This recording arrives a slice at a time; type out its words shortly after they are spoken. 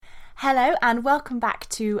Hello and welcome back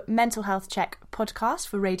to Mental Health Check podcast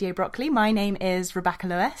for Radio Broccoli. My name is Rebecca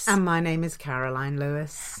Lewis. And my name is Caroline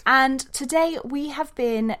Lewis. And today we have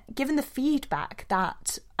been given the feedback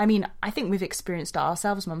that, I think we've experienced it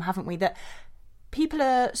ourselves, Mum, haven't we? That people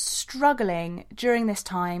are struggling during this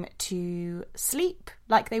time to sleep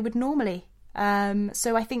like they would normally.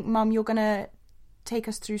 So I think, Mum, you're going to take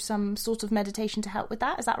us through some sort of meditation to help with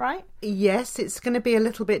that. Is that right? Yes, it's going to be a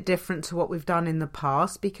little bit different to what we've done in the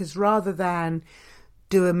past, because rather than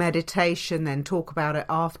do a meditation, then talk about it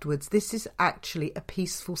afterwards, this is actually a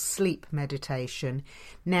peaceful sleep meditation.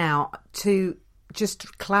 Now, to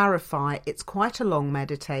just clarify, it's quite a long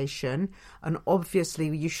meditation, and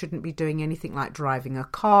obviously you shouldn't be doing anything like driving a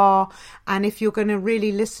car. And if you're going to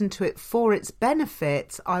really listen to it for its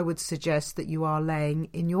benefits, I would suggest that you are laying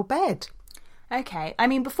in your bed. Okay.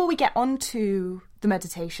 Before we get on to the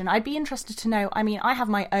meditation, I'd be interested to know, I have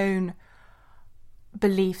my own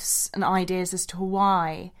beliefs and ideas as to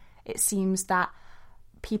why it seems that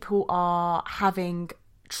people are having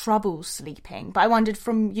trouble sleeping. But I wondered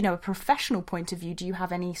from, a professional point of view, do you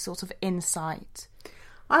have any sort of insight?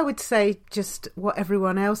 I would say just what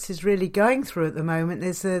everyone else is really going through at the moment.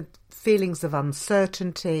 There's feelings of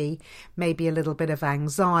uncertainty, maybe a little bit of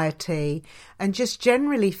anxiety, and just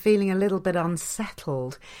generally feeling a little bit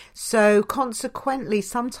unsettled. So consequently,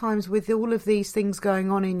 sometimes with all of these things going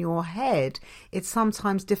on in your head, it's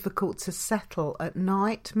sometimes difficult to settle at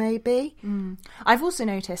night, maybe. I've also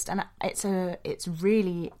noticed, and it's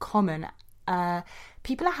really common,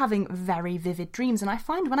 people are having very vivid dreams. And I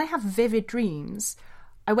find when I have vivid dreams,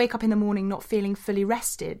 I wake up in the morning not feeling fully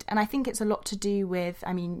rested. And I think it's a lot to do with,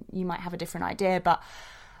 you might have a different idea, but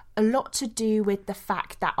a lot to do with the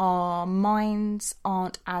fact that our minds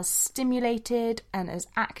aren't as stimulated and as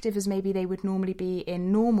active as maybe they would normally be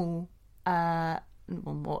in normal,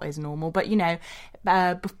 what is normal, but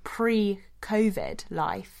pre-COVID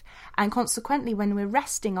life. And consequently, when we're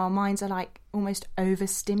resting, our minds are like almost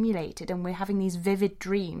overstimulated and we're having these vivid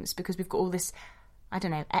dreams because we've got all this,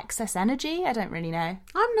 excess energy? I don't really know.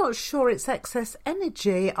 I'm not sure it's excess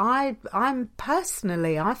energy. I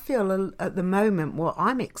feel at the moment what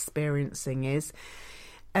I'm experiencing is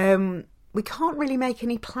we can't really make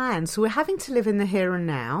any plans. So we're having to live in the here and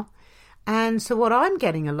now. And so what I'm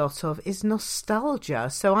getting a lot of is nostalgia.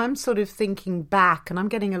 So I'm sort of thinking back and I'm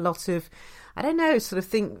getting a lot of,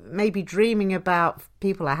 maybe dreaming about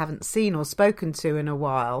people I haven't seen or spoken to in a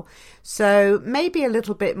while. So maybe a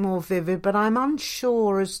little bit more vivid, but I'm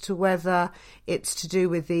unsure as to whether it's to do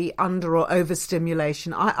with the under or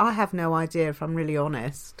overstimulation. I have no idea, if I'm really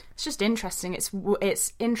honest. It's just interesting.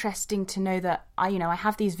 It's interesting to know that I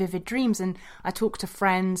have these vivid dreams, and I talk to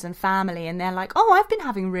friends and family and they're like, oh, I've been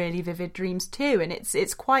having really vivid dreams too. And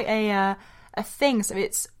it's quite a thing. So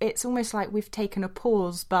it's almost like we've taken a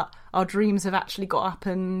pause, but our dreams have actually got up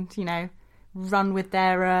and, run with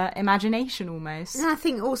their imagination almost. And I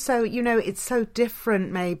think also, it's so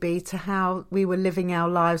different maybe to how we were living our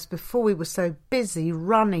lives before. We were so busy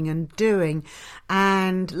running and doing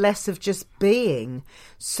and less of just being.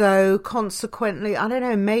 So consequently, I don't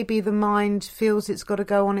know, maybe the mind feels it's got to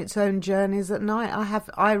go on its own journeys at night.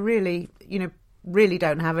 I really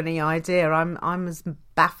don't have any idea. I'm as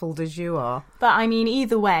baffled as you are. But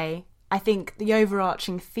either way, I think the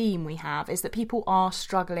overarching theme we have is that people are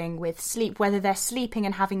struggling with sleep, whether they're sleeping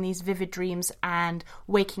and having these vivid dreams and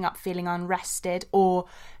waking up feeling unrested, or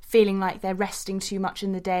feeling like they're resting too much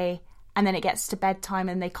in the day and then it gets to bedtime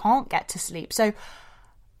and they can't get to sleep. So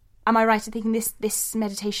am I right in thinking this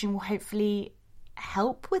meditation will hopefully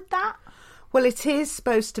help with that? Well, it is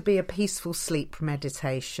supposed to be a peaceful sleep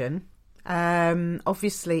meditation.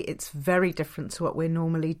 Obviously it's very different to what we're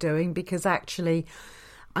normally doing, because actually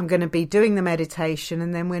I'm going to be doing the meditation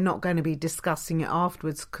and then we're not going to be discussing it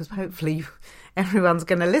afterwards, because hopefully everyone's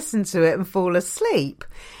going to listen to it and fall asleep.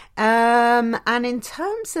 And in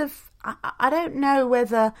terms of, I don't know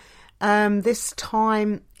whether this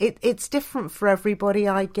time it's different for everybody,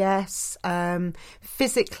 I guess.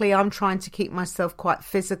 Physically, I'm trying to keep myself quite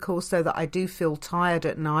physical so that I do feel tired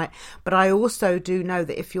at night. But I also do know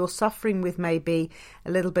that if you're suffering with maybe a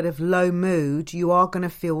little bit of low mood, you are going to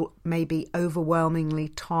feel maybe overwhelmingly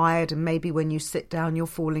tired. And maybe when you sit down, you're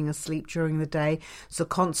falling asleep during the day. So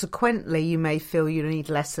consequently, you may feel you need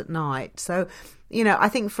less at night. So, I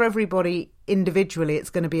think for everybody individually, it's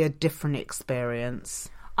going to be a different experience.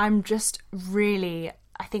 I'm just really,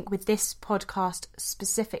 I think with this podcast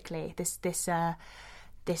specifically, this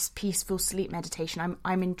peaceful sleep meditation,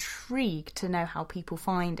 I'm intrigued to know how people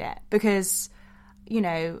find it, because,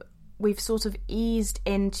 we've sort of eased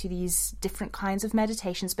into these different kinds of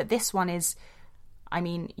meditations, but this one is,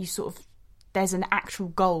 you sort of there's an actual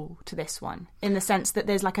goal to this one, in the sense that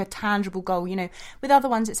there's like a tangible goal. You know, with other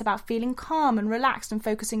ones, it's about feeling calm and relaxed and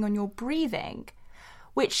focusing on your breathing,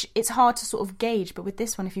 which it's hard to sort of gauge. But with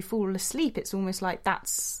this one, if you fall asleep, it's almost like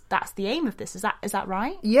that's the aim of this. Is that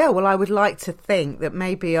right? Yeah, well, I would like to think that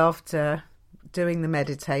maybe after doing the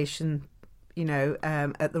meditation, you know,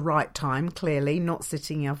 at the right time, clearly, not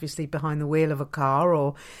sitting obviously behind the wheel of a car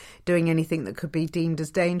or doing anything that could be deemed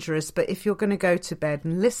as dangerous. But if you're going to go to bed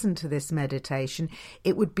and listen to this meditation,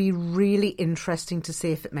 it would be really interesting to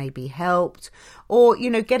see if it maybe helped, or, you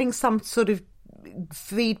know, getting some sort of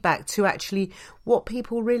feedback to actually what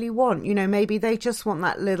people really want. You know, maybe they just want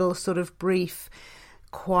that little sort of brief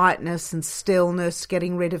quietness and stillness,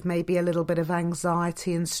 getting rid of maybe a little bit of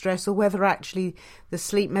anxiety and stress, or whether actually the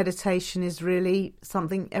sleep meditation is really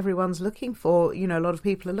something everyone's looking for, you know, a lot of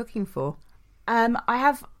people are looking for. I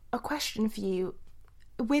have a question for you.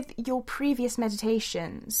 With your previous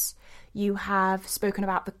meditations, you have spoken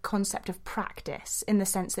about the concept of practice, in the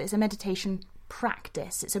sense that it's a meditation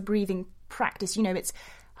practice, it's a breathing practice. You know, it's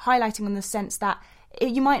highlighting on the sense that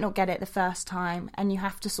you might not get it the first time and you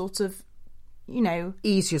have to sort of, you know,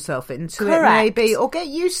 ease yourself into it maybe, or get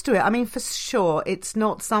used to it. I mean, for sure, it's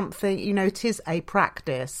not something, you know, it is a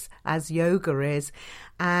practice, as yoga is.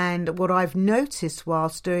 And what I've noticed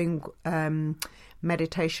whilst doing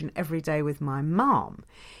meditation every day with my mum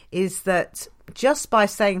is that just by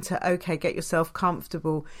saying to her, okay, get yourself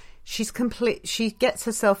comfortable, she gets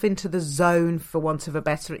herself into the zone, for want of a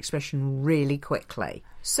better expression, really quickly.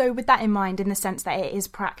 So with that in mind, in the sense that it is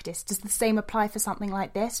practice, does the same apply for something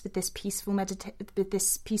like this, with this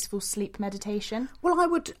peaceful sleep meditation? Well,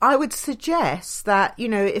 I would suggest that, you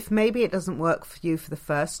know, if maybe it doesn't work for you for the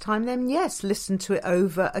first time, then yes, listen to it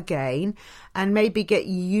over again and maybe get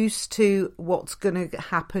used to what's going to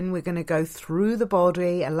happen. We're going to go through the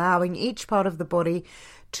body, allowing each part of the body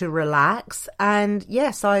to relax. And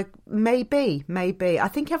yes, maybe. I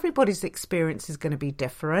think everybody's experience is going to be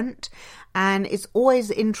different. And it's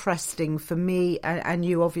always interesting for me and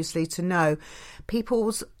you, obviously, to know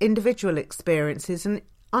people's individual experiences and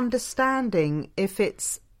understanding if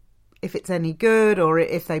it's any good, or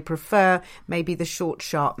if they prefer maybe the short,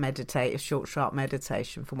 sharp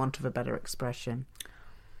meditation, for want of a better expression.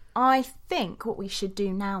 I think what we should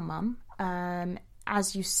do now, Mum,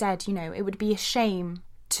 as you said, you know, it would be a shame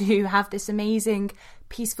to have this amazing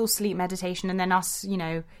peaceful sleep meditation and then us, you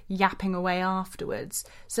know, yapping away afterwards.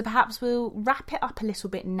 So perhaps we'll wrap it up a little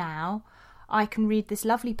bit now. I can read this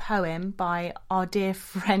lovely poem by our dear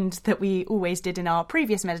friend that we always did in our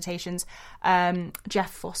previous meditations,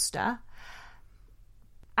 Jeff Foster.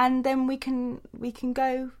 And then we can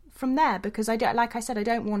go from there, because I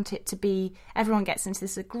don't want it to be everyone gets into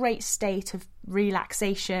this great state of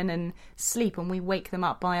relaxation and sleep and we wake them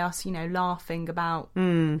up by us, you know, laughing about.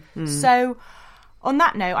 So on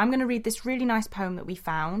that note, I'm going to read this really nice poem that we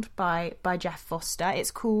found by Jeff Foster.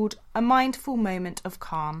 It's called A Mindful Moment of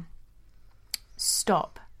Calm.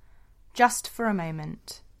 Stop, just for a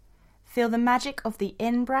moment. Feel the magic of the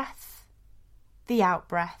in-breath, the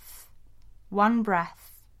out-breath, one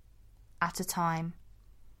breath at a time.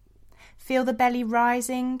 Feel the belly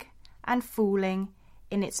rising and falling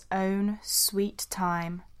in its own sweet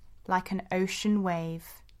time, like an ocean wave.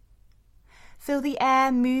 Feel the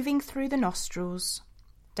air moving through the nostrils,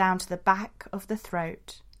 down to the back of the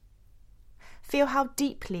throat. Feel how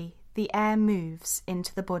deeply the air moves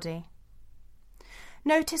into the body.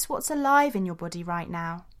 Notice what's alive in your body right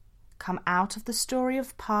now. Come out of the story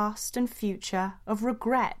of past and future, of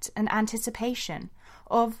regret and anticipation,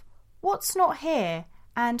 of what's not here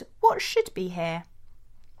and what should be here,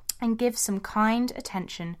 and give some kind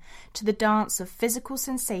attention to the dance of physical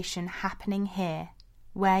sensation happening here,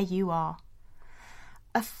 where you are.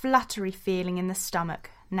 A fluttery feeling in the stomach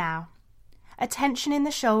now, a tension in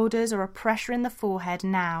the shoulders or a pressure in the forehead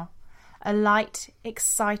now, a light,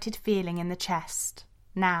 excited feeling in the chest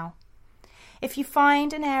now. If you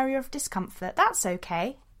find an area of discomfort, that's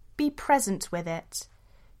okay. Be present with it.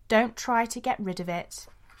 Don't try to get rid of it.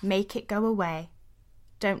 Make it go away.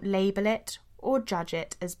 Don't label it or judge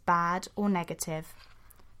it as bad or negative.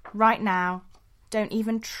 Right now, don't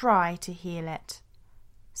even try to heal it.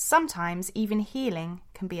 Sometimes even healing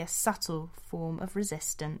can be a subtle form of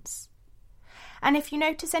resistance. And if you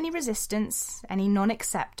notice any resistance, any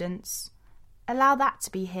non-acceptance, allow that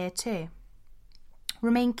to be here too.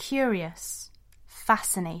 Remain curious,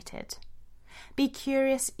 fascinated. Be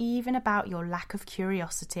curious even about your lack of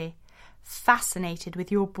curiosity, fascinated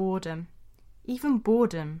with your boredom. Even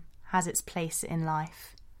boredom has its place in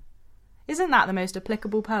life. Isn't that the most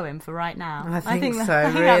applicable poem for right now? I think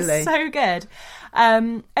so, really. That's so good.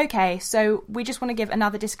 Okay, so we just want to give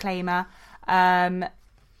another disclaimer.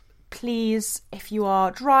 Please, if you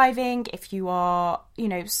are driving, if you are,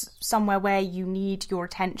 somewhere where you need your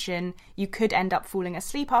attention, you could end up falling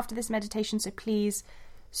asleep after this meditation. So please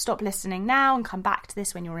stop listening now and come back to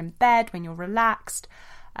this when you're in bed, when you're relaxed.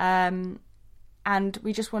 And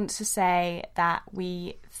we just want to say that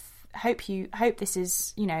we hope this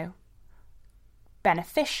is,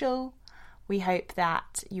 beneficial. We hope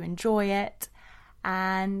that you enjoy it,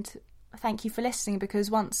 and thank you for listening,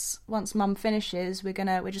 because once Mum finishes, we're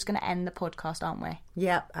just gonna end the podcast, aren't we?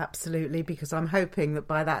 Yeah, absolutely, because I'm hoping that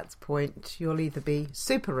by that point you'll either be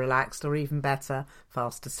super relaxed or, even better,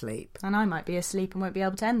 fast asleep. And I might be asleep and won't be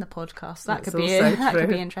able to end the podcast. That could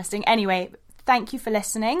be interesting. Anyway, thank you for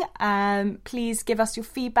listening. Please give us your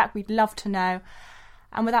feedback. We'd love to know.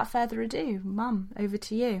 And without further ado, Mum, over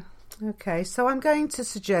to you. Okay, so I'm going to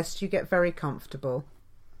suggest you get very comfortable.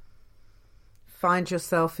 Find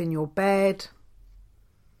yourself in your bed,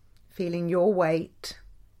 feeling your weight,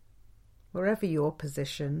 wherever you're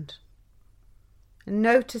positioned, and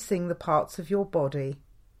noticing the parts of your body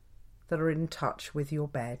that are in touch with your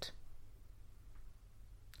bed.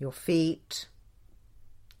 Your feet,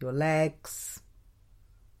 your legs,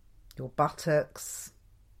 your buttocks,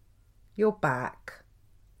 your back,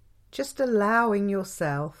 just allowing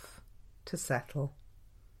yourself to settle.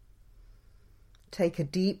 Take a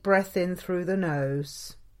deep breath in through the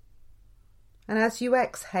nose, and as you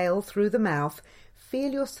exhale through the mouth,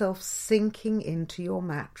 feel yourself sinking into your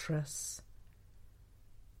mattress.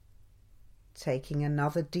 Taking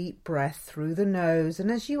another deep breath through the nose,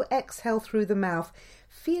 and as you exhale through the mouth,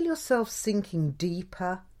 feel yourself sinking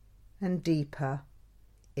deeper and deeper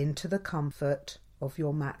into the comfort of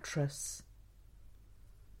your mattress.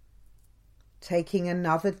 Taking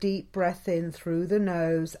another deep breath in through the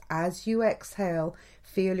nose, as you exhale,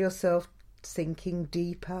 feel yourself sinking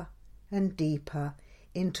deeper and deeper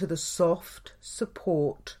into the soft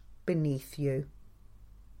support beneath you.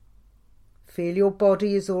 Feel your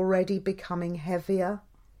body is already becoming heavier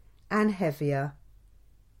and heavier.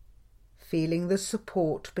 Feeling the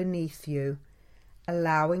support beneath you,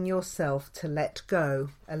 allowing yourself to let go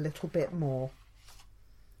a little bit more.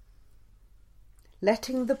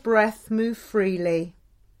 Letting the breath move freely,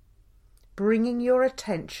 bringing your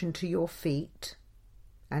attention to your feet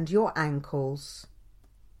and your ankles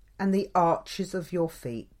and the arches of your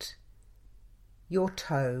feet, your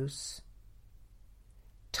toes.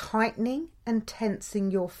 Tightening and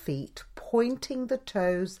tensing your feet, pointing the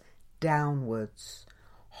toes downwards,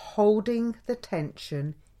 holding the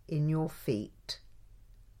tension in your feet.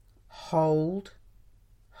 Hold,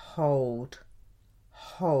 hold,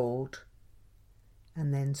 hold.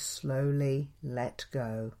 And then slowly let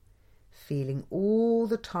go, feeling all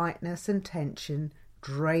the tightness and tension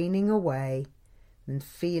draining away, and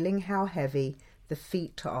feeling how heavy the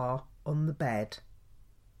feet are on the bed.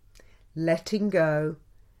 Letting go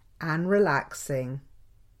and relaxing,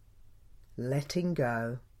 letting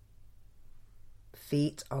go.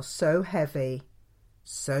 Feet are so heavy,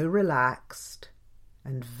 so relaxed,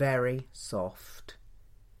 and very soft.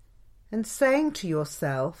 And saying to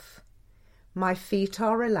yourself, my feet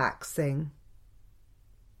are relaxing.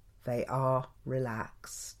 They are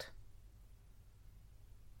relaxed.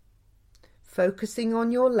 Focusing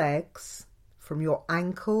on your legs, from your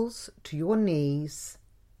ankles to your knees.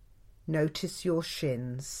 Notice your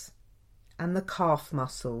shins and the calf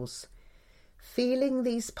muscles, feeling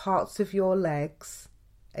these parts of your legs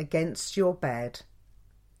against your bed.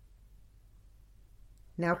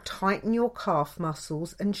 Now tighten your calf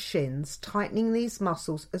muscles and shins, tightening these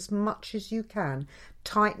muscles as much as you can.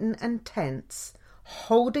 Tighten and tense,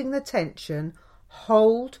 holding the tension.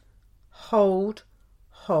 Hold, hold,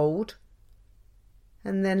 hold.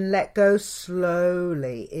 And then let go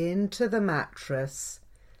slowly into the mattress,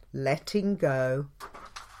 letting go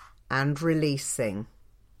and releasing.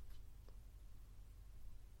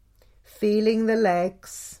 Feeling the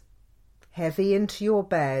legs heavy into your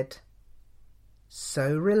bed.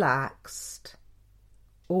 So relaxed,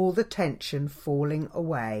 all the tension falling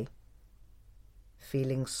away,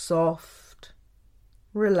 feeling soft,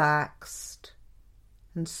 relaxed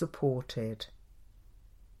and supported,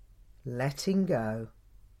 letting go,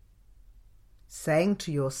 saying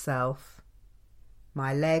to yourself,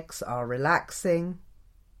 my legs are relaxing,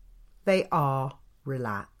 they are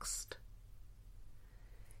relaxed.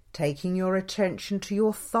 Taking your attention to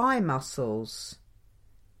your thigh muscles,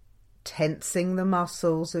 tensing the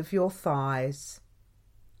muscles of your thighs,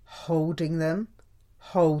 holding them,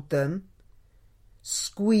 hold them,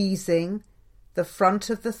 squeezing the front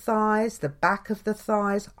of the thighs, the back of the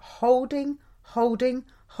thighs, holding, holding,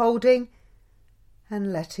 holding,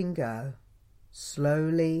 and letting go,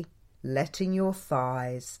 slowly letting your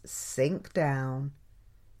thighs sink down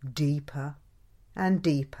deeper and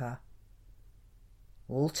deeper.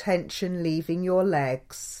 All tension leaving your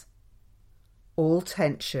legs, all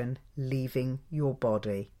tension leaving your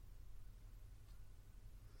body.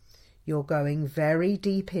 You're going very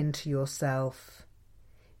deep into yourself,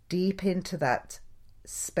 deep into that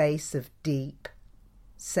space of deep,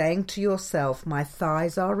 saying to yourself, my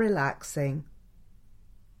thighs are relaxing,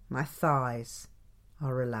 my thighs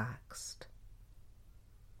are relaxed.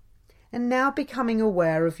 And now becoming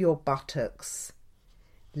aware of your buttocks,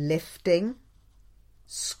 lifting,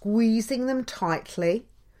 squeezing them tightly,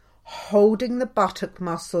 holding the buttock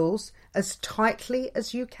muscles as tightly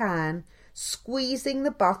as you can, squeezing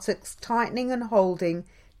the buttocks, tightening and holding,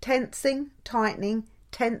 tensing, tightening,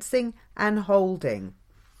 tensing and holding.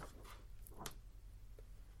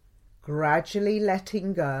 Gradually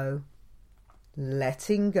letting go,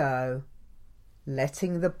 letting go,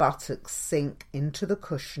 letting the buttocks sink into the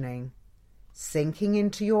cushioning, sinking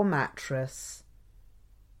into your mattress,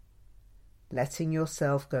 letting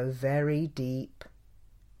yourself go very deep,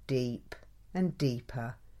 deep and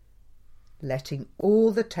deeper, letting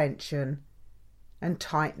all the tension and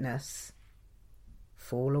tightness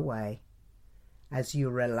fall away as you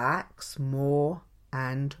relax more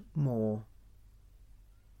and more.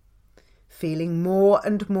 Feeling more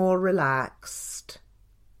and more relaxed,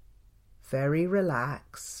 very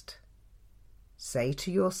relaxed. Say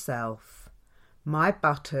to yourself, my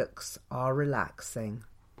buttocks are relaxing.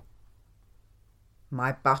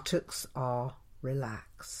 My buttocks are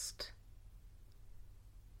relaxed.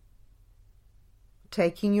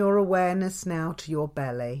 Taking your awareness now to your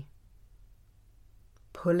belly,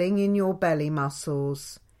 pulling in your belly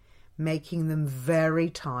muscles, making them very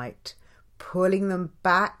tight, pulling them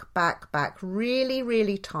back, really,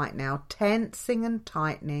 really tight now, tensing and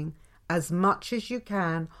tightening as much as you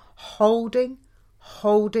can, holding,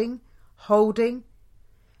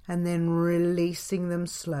 and then releasing them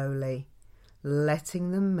slowly,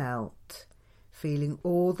 letting them melt, feeling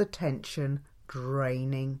all the tension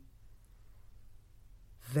draining.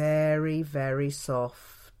 Very, very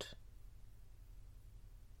soft.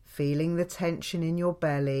 Feeling the tension in your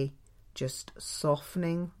belly just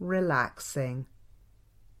softening, relaxing,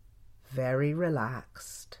 very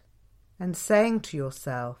relaxed, and saying to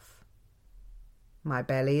yourself, my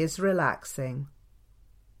belly is relaxing,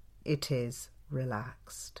 it is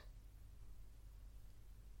relaxed.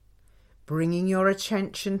 Bringing your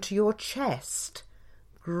attention to your chest,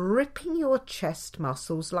 gripping your chest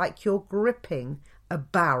muscles like you're gripping a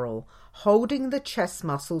barrel, holding the chest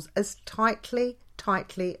muscles as tightly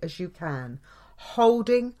as you can,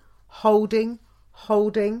 holding,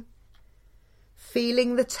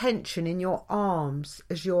 feeling the tension in your arms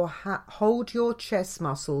as you hold your chest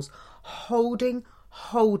muscles, holding,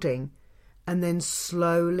 and then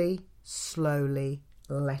slowly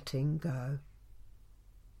letting go.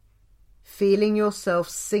 Feeling yourself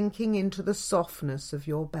sinking into the softness of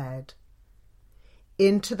your bed,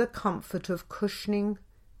 into the comfort of cushioning,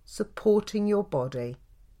 supporting your body.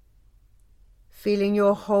 Feeling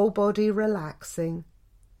your whole body relaxing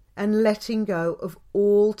and letting go of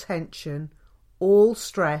all tension, all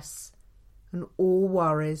stress and all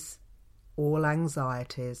worries, all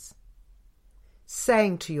anxieties.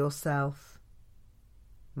 Saying to yourself,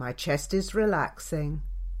 my chest is relaxing,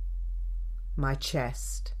 my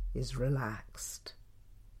chest is relaxed.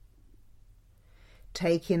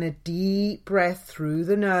 Taking a deep breath through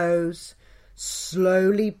the nose,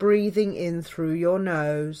 slowly breathing in through your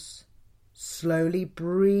nose, slowly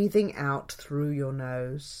breathing out through your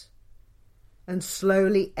nose, and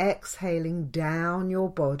slowly exhaling down your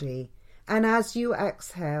body. And as you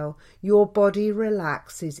exhale, your body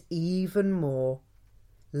relaxes even more,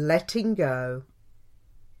 letting go,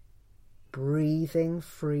 breathing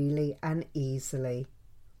freely and easily.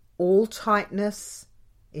 All tightness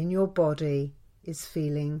in your body is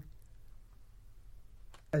feeling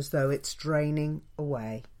as though it's draining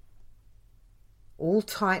away. All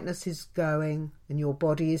tightness is going and your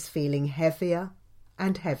body is feeling heavier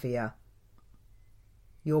and heavier.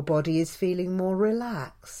 Your body is feeling more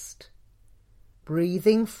relaxed,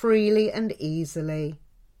 breathing freely and easily,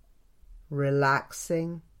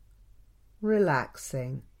 relaxing,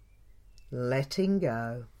 letting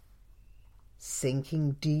go,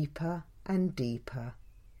 sinking deeper and deeper,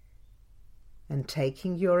 and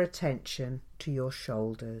taking your attention to your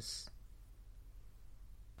shoulders.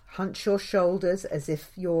 Hunch your shoulders as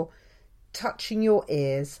if you're touching your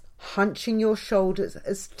ears, hunching your shoulders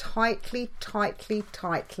as tightly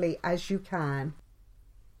as you can.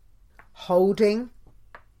 Holding,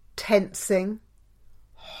 tensing,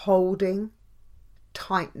 holding,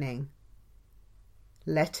 tightening,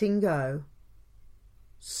 letting go,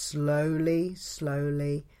 slowly,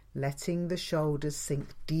 slowly letting the shoulders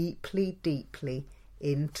sink deeply, deeply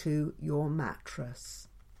into your mattress.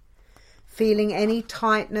 Feeling any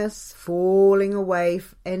tightness falling away,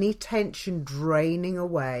 any tension draining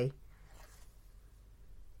away.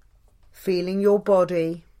 Feeling your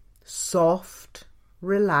body soft,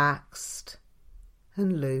 relaxed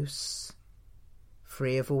and loose,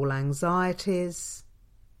 free of all anxieties,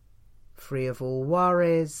 free of all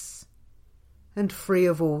worries, and free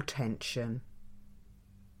of all tension.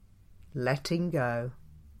 Letting go,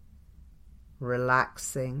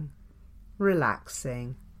 relaxing,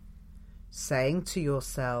 relaxing, saying to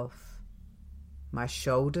yourself, my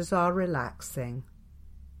shoulders are relaxing,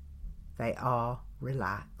 they are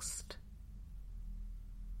relaxed.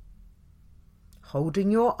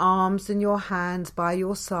 Holding your arms and your hands by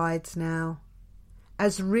your sides now,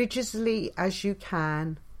 as rigidly as you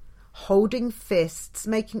can, holding fists,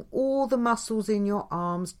 making all the muscles in your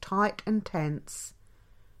arms tight and tense,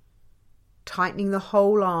 tightening the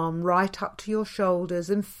whole arm right up to your shoulders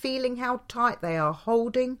and feeling how tight they are,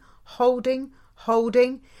 holding, holding,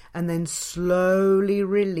 holding, and then slowly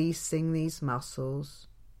releasing these muscles,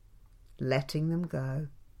 letting them go.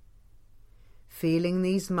 Feeling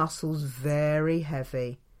these muscles very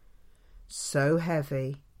heavy, so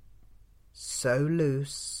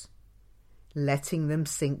loose, letting them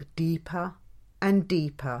sink deeper and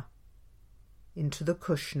deeper into the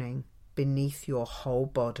cushioning beneath your whole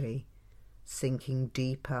body, sinking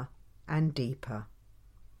deeper and deeper,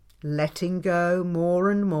 letting go more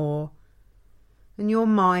and more, and your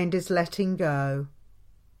mind is letting go.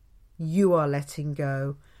 You are letting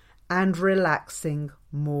go and relaxing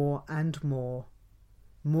more and more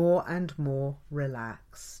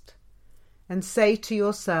relaxed. And say to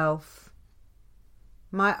yourself,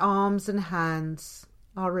 my arms and hands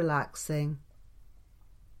are relaxing.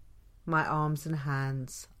 My arms and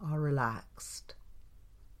hands are relaxed.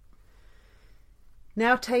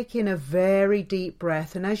 Now take in a very deep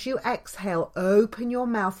breath, and as you exhale, open your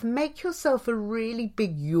mouth and make yourself a really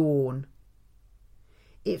big yawn.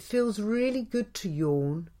 It feels really good to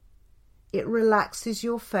yawn. It relaxes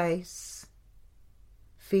your face,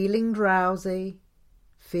 feeling drowsy,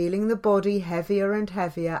 feeling the body heavier and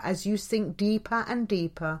heavier as you sink deeper and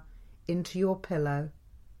deeper into your pillow,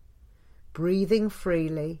 breathing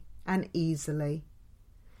freely and easily,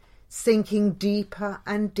 sinking deeper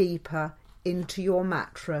and deeper into your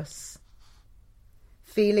mattress,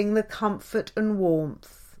 feeling the comfort and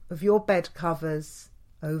warmth of your bed covers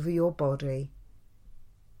over your body,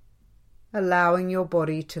 allowing your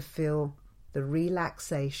body to feel the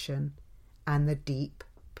relaxation and the deep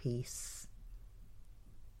peace.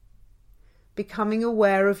 Becoming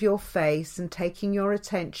aware of your face and taking your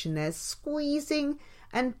attention there, squeezing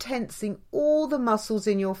and tensing all the muscles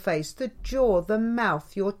in your face, the jaw, the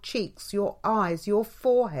mouth, your cheeks, your eyes, your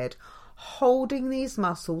forehead, holding these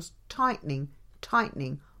muscles, tightening,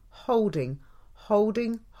 holding,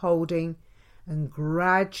 and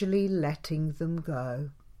gradually letting them go.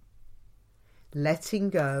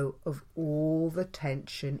 Letting go of all the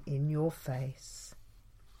tension in your face.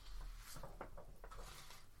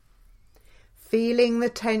 Feeling the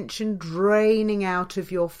tension draining out of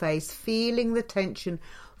your face, feeling the tension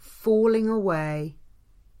falling away,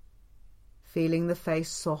 feeling the face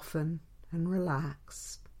soften and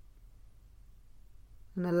relax,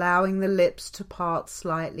 and allowing the lips to part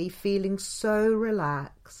slightly, feeling so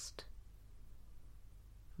relaxed,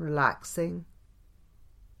 relaxing,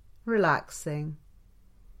 letting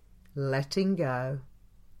go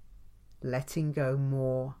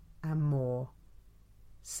more and more.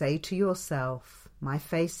 Say to yourself, my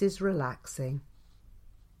face is relaxing.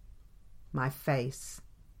 My face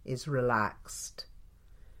is relaxed.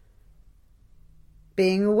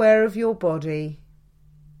 Being aware of your body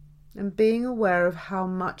and being aware of how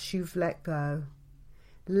much you've let go.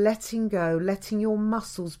 Letting go, letting your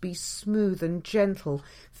muscles be smooth and gentle,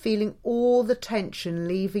 feeling all the tension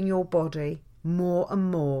leaving your body more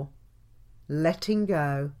and more. Letting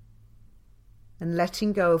go. And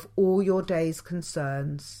letting go of all your day's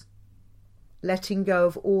concerns, letting go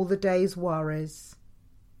of all the day's worries,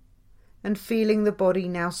 and feeling the body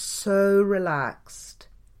now so relaxed,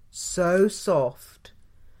 so soft,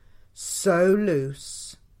 so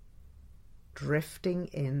loose, drifting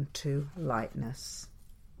into lightness,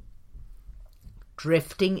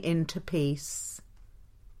 drifting into peace,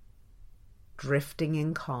 drifting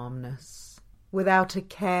in calmness, without a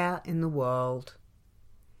care in the world.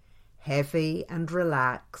 Heavy and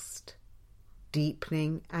relaxed,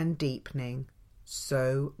 deepening and deepening,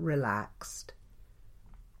 so relaxed.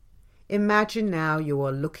 Imagine now you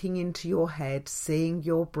are looking into your head, seeing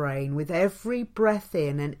your brain. With every breath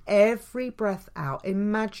in and every breath out,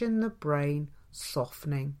 imagine the brain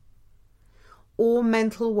softening. All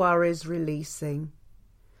mental worries releasing.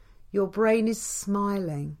 Your brain is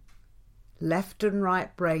smiling. Left and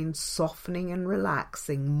right brain softening and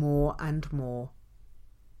relaxing more and more.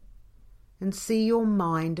 And see your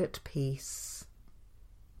mind at peace,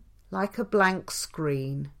 like a blank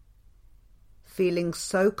screen, feeling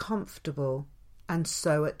so comfortable and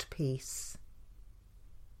so at peace.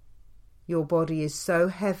 Your body is so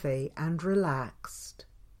heavy and relaxed,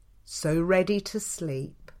 so ready to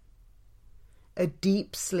sleep. A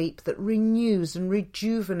deep sleep that renews and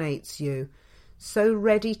rejuvenates you, so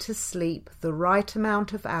ready to sleep the right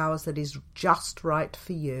amount of hours that is just right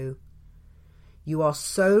for you. You are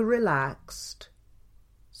so relaxed,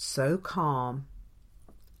 so calm,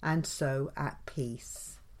 and so at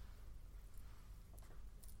peace.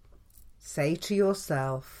 Say to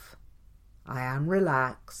yourself, I am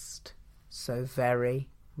relaxed, so very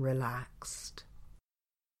relaxed.